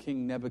man of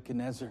King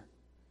Nebuchadnezzar,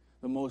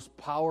 the most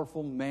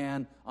powerful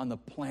man on the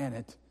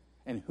planet.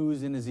 And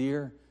who's in his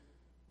ear?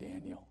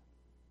 Daniel,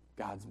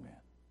 God's man.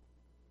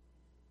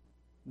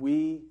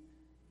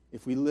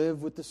 If we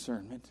live with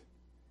discernment,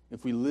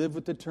 if we live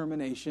with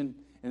determination,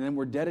 and then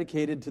we're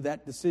dedicated to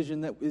that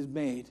decision that is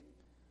made,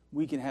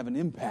 we can have an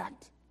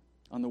impact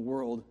on the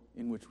world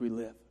in which we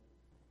live.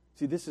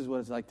 See, this is what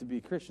it's like to be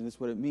a Christian. This is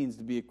what it means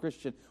to be a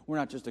Christian. We're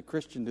not just a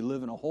Christian to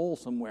live in a hole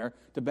somewhere,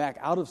 to back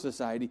out of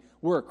society.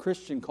 We're a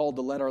Christian called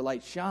to let our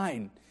light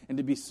shine and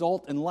to be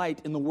salt and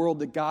light in the world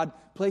that God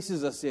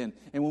places us in.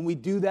 And when we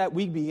do that,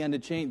 we begin to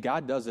change.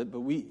 God does it, but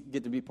we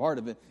get to be part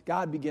of it.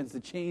 God begins to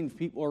change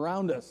people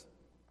around us.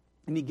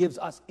 And He gives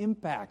us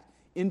impact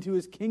into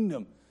His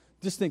kingdom.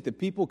 Just think that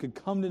people could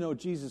come to know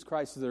Jesus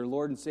Christ as their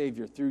Lord and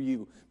Savior through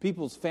you.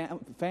 People's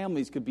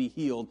families could be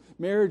healed.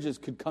 Marriages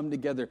could come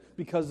together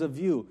because of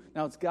you.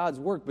 Now, it's God's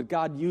work, but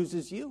God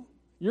uses you.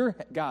 You're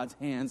God's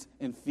hands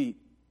and feet.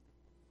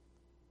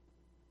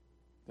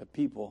 That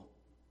people,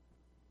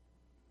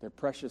 their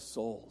precious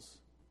souls,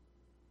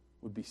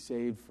 would be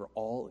saved for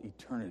all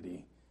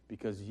eternity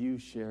because you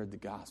shared the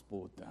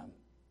gospel with them.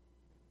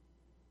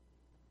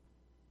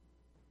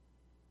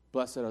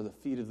 Blessed are the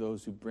feet of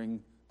those who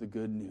bring the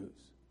good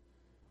news.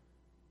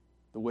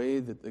 The way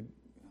that the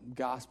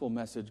gospel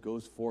message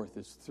goes forth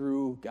is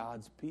through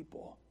God's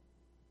people.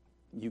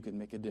 You can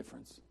make a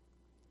difference.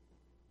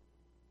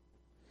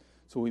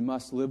 So we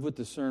must live with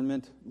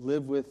discernment,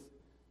 live with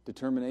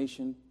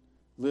determination,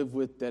 live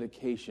with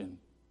dedication.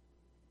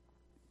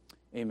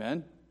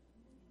 Amen?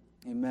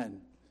 Amen.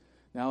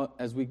 Now,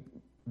 as we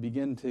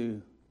begin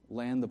to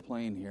land the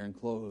plane here and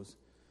close,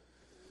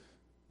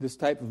 this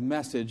type of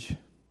message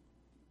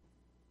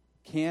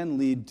can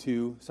lead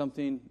to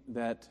something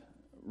that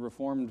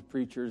Reformed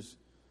preachers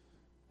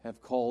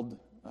have called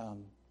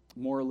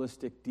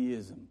moralistic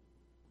deism.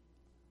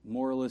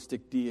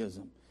 Moralistic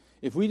deism.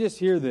 If we just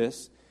hear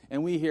this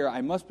and we hear,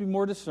 I must be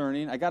more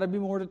discerning, I got to be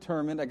more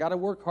determined, I got to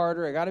work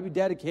harder, I got to be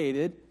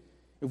dedicated.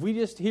 If we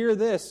just hear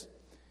this,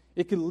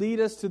 it could lead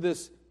us to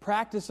this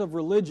practice of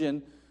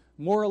religion,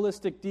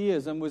 moralistic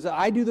deism, was that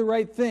I do the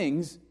right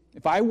things.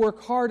 If I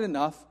work hard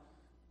enough,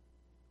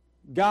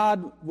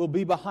 God will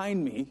be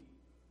behind me.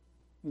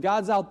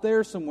 God's out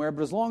there somewhere,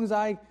 but as long as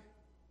I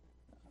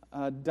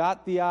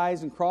dot the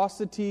I's and cross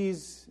the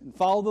T's and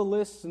follow the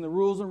lists and the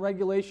rules and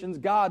regulations,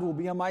 God will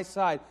be on my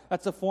side.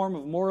 That's a form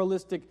of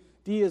moralistic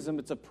deism.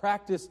 It's a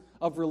practice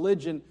of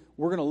religion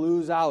we're going to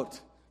lose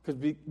out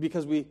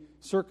because we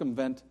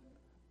circumvent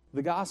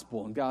the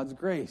gospel and God's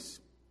grace.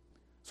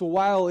 So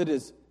while it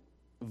is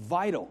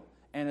vital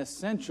and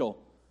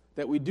essential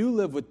that we do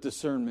live with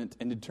discernment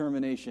and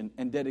determination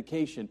and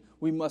dedication,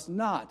 we must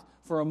not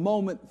for a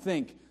moment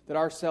think that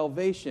our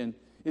salvation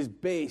is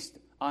based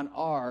on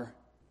our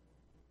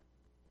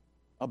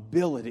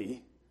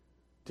ability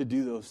to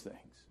do those things.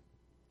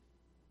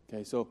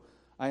 Okay, so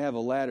I have a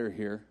ladder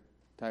here.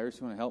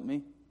 Tyrus, you want to help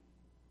me?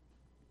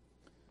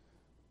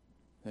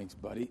 Thanks,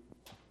 buddy.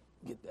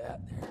 Get that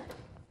there.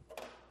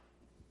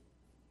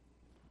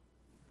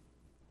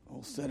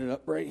 We'll set it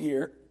up right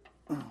here.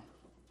 Thank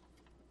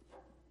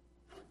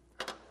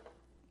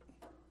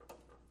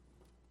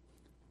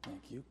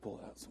you. Pull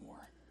it out some more.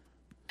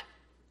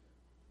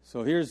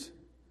 So here's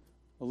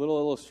a little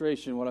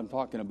illustration of what I'm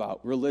talking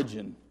about.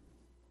 Religion.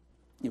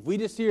 If we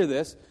just hear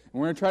this, and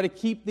we're going to try to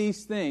keep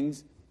these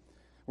things,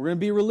 we're going to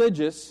be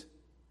religious.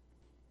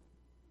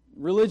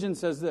 Religion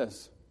says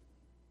this: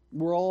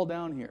 we're all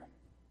down here.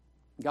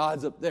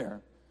 God's up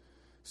there.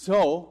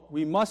 So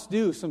we must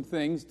do some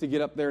things to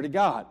get up there to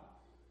God,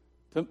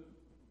 to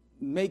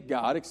make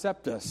God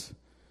accept us.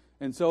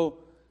 And so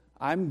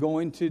I'm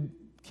going to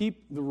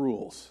keep the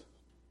rules.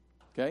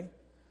 Okay?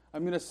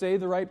 I'm going to say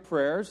the right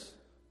prayers.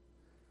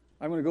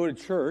 I'm going to go to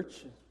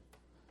church.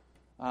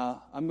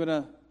 I'm going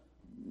to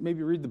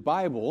maybe read the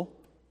Bible.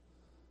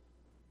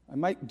 I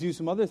might do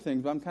some other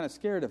things, but I'm kind of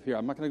scared up here.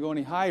 I'm not going to go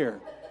any higher.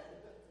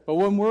 But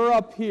when we're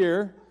up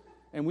here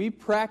and we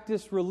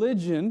practice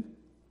religion,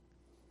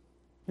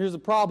 here's the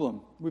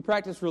problem. We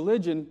practice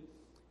religion,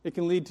 it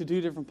can lead to two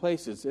different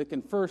places. It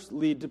can first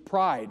lead to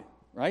pride,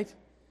 right?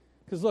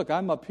 Because look,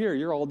 I'm up here,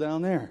 you're all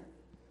down there.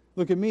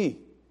 Look at me.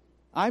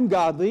 I'm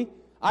godly.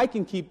 I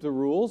can keep the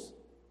rules.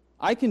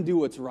 I can do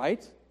what's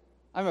right.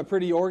 I'm a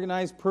pretty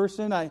organized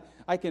person. I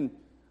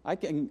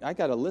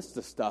got a list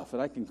of stuff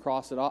and I can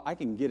cross it off. I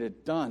can get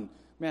it done.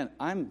 Man,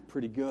 I'm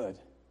pretty good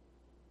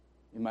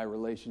in my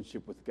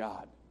relationship with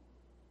God.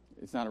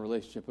 It's not a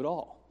relationship at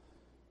all.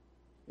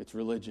 It's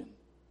religion.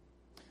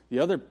 The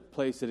other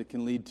place that it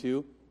can lead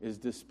to is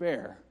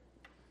despair.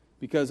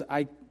 Because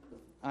I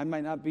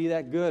might not be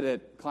that good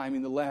at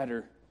climbing the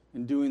ladder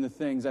and doing the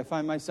things. I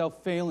find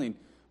myself failing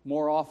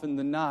more often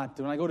than not.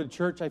 When I go to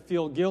church, I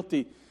feel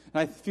guilty.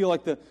 And I feel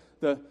like the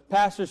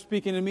pastor's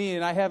speaking to me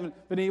and I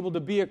haven't been able to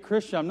be a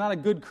Christian. I'm not a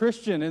good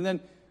Christian. And then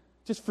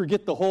just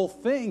forget the whole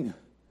thing.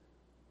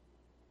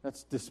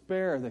 That's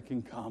despair that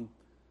can come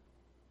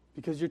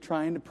because you're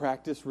trying to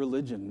practice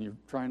religion. You're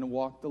trying to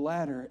walk the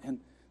ladder. And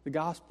the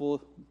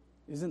gospel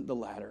isn't the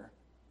ladder.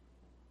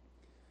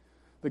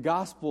 The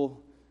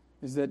gospel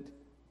is that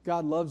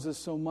God loves us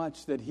so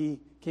much that He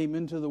came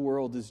into the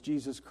world as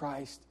Jesus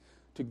Christ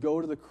to go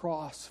to the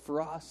cross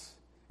for us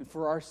and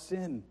for our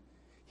sin.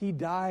 He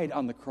died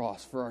on the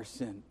cross for our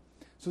sin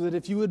so that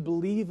if you would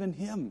believe in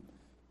Him,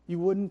 you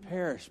wouldn't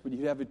perish, but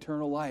you'd have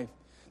eternal life.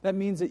 That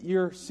means that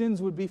your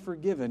sins would be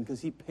forgiven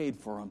because He paid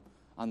for them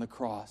on the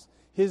cross.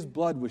 His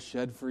blood was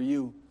shed for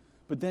you.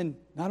 But then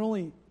not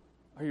only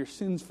are your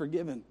sins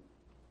forgiven,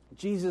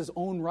 Jesus'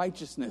 own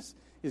righteousness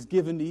is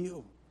given to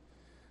you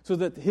so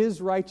that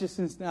His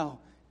righteousness now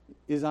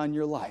is on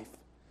your life.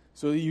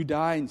 So that you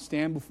die and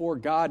stand before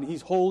God, and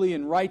He's holy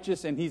and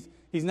righteous, and He's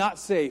not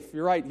safe.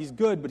 You're right, He's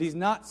good, but He's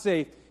not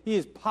safe. He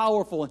is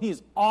powerful, and He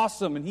is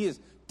awesome, and He is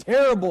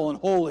terrible and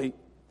holy.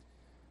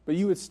 But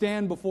you would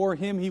stand before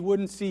Him, He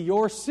wouldn't see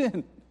your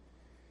sin.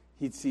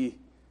 He'd see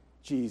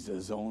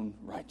Jesus' own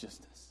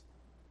righteousness.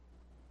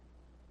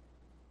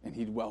 And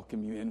He'd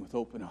welcome you in with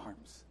open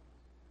arms.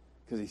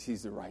 because he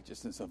sees the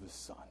righteousness of his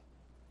Son.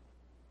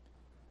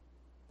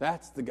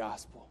 That's the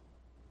gospel.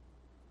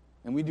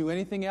 And we do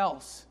anything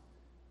else,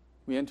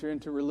 we enter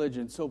into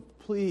religion. So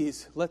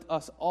please, let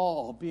us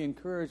all be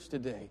encouraged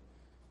today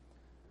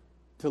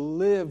to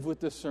live with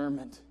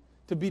discernment,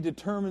 to be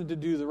determined to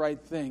do the right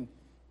thing,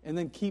 and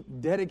then be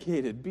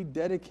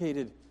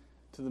dedicated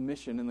to the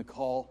mission and the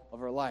call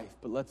of our life.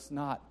 But let's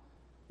not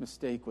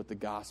mistake what the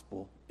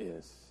gospel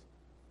is.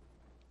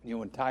 You know,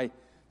 when Ty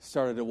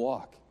started to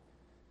walk,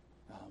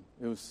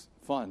 it was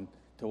fun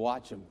to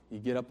watch him.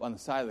 He'd get up on the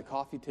side of the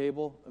coffee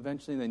table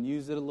eventually, and then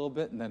use it a little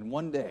bit, and then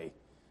one day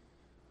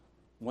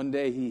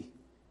he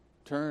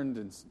turned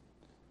and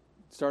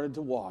started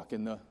to walk,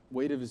 and the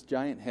weight of his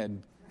giant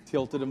head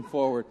tilted him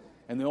forward,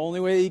 and the only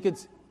way he could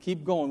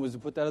keep going was to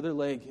put that other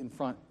leg in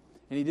front.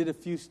 And he did a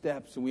few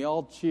steps, and we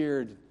all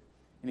cheered,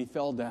 and he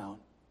fell down.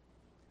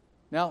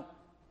 Now,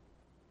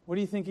 what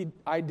do you think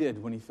I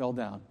did when he fell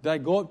down? Did I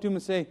go up to him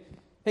and say,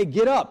 "Hey,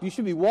 get up. You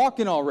should be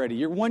walking already.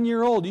 You're 1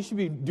 year old. You should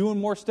be doing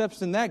more steps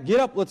than that. Get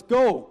up. Let's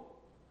go."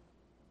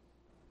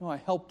 No, I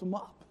helped him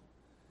up.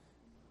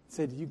 I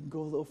said, "You can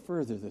go a little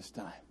further this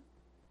time."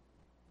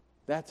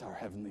 That's our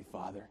Heavenly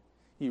Father.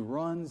 He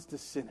runs to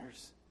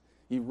sinners.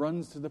 He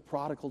runs to the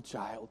prodigal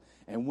child.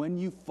 And when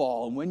you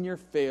fall, and when you're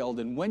failed,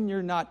 and when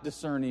you're not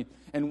discerning,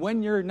 and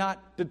when you're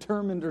not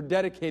determined or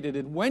dedicated,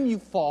 and when you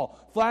fall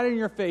flat on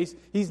your face,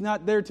 He's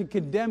not there to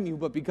condemn you,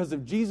 but because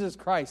of Jesus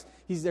Christ,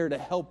 He's there to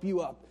help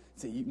you up.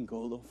 Say, you can go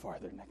a little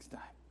farther next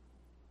time.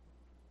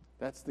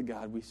 That's the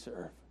God we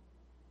serve.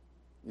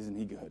 Isn't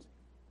He good?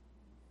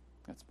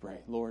 Let's pray.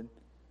 Lord,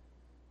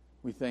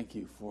 we thank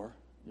You for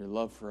Your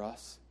love for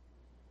us.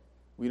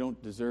 We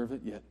don't deserve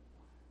it, yet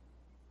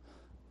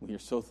we are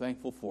so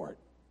thankful for it.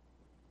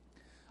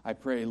 I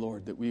pray,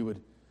 Lord, that we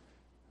would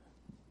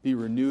be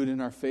renewed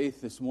in our faith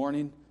this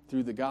morning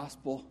through the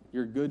gospel,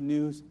 Your good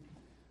news.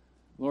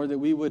 Lord, that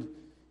we would,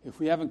 if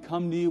we haven't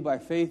come to You by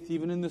faith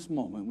even in this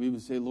moment, we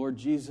would say, Lord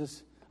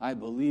Jesus, I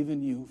believe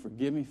in You.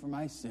 Forgive me for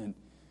my sin.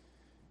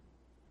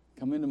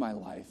 Come into my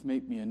life.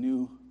 Make me a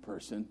new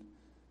person.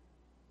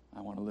 I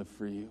want to live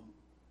for You.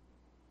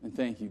 And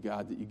thank You,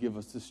 God, that You give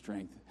us the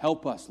strength.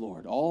 Help us,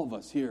 Lord, all of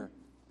us here,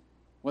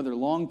 whether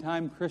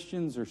long-time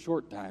Christians or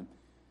short-time,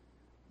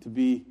 to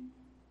be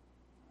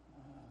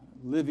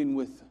living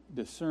with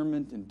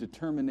discernment and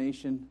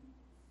determination,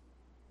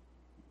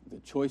 the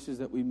choices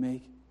that we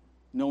make,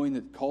 knowing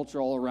that culture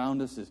all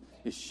around us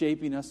is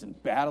shaping us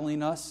and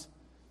battling us.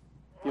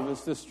 Give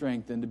us the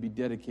strength then to be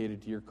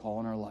dedicated to Your call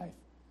in our life,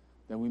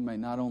 that we might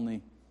not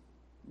only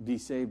be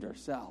saved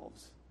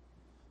ourselves,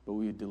 but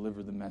we would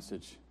deliver the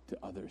message to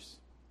others.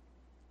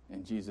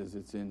 And Jesus,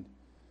 it's in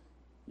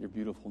Your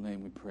beautiful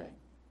name we pray.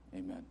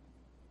 Amen.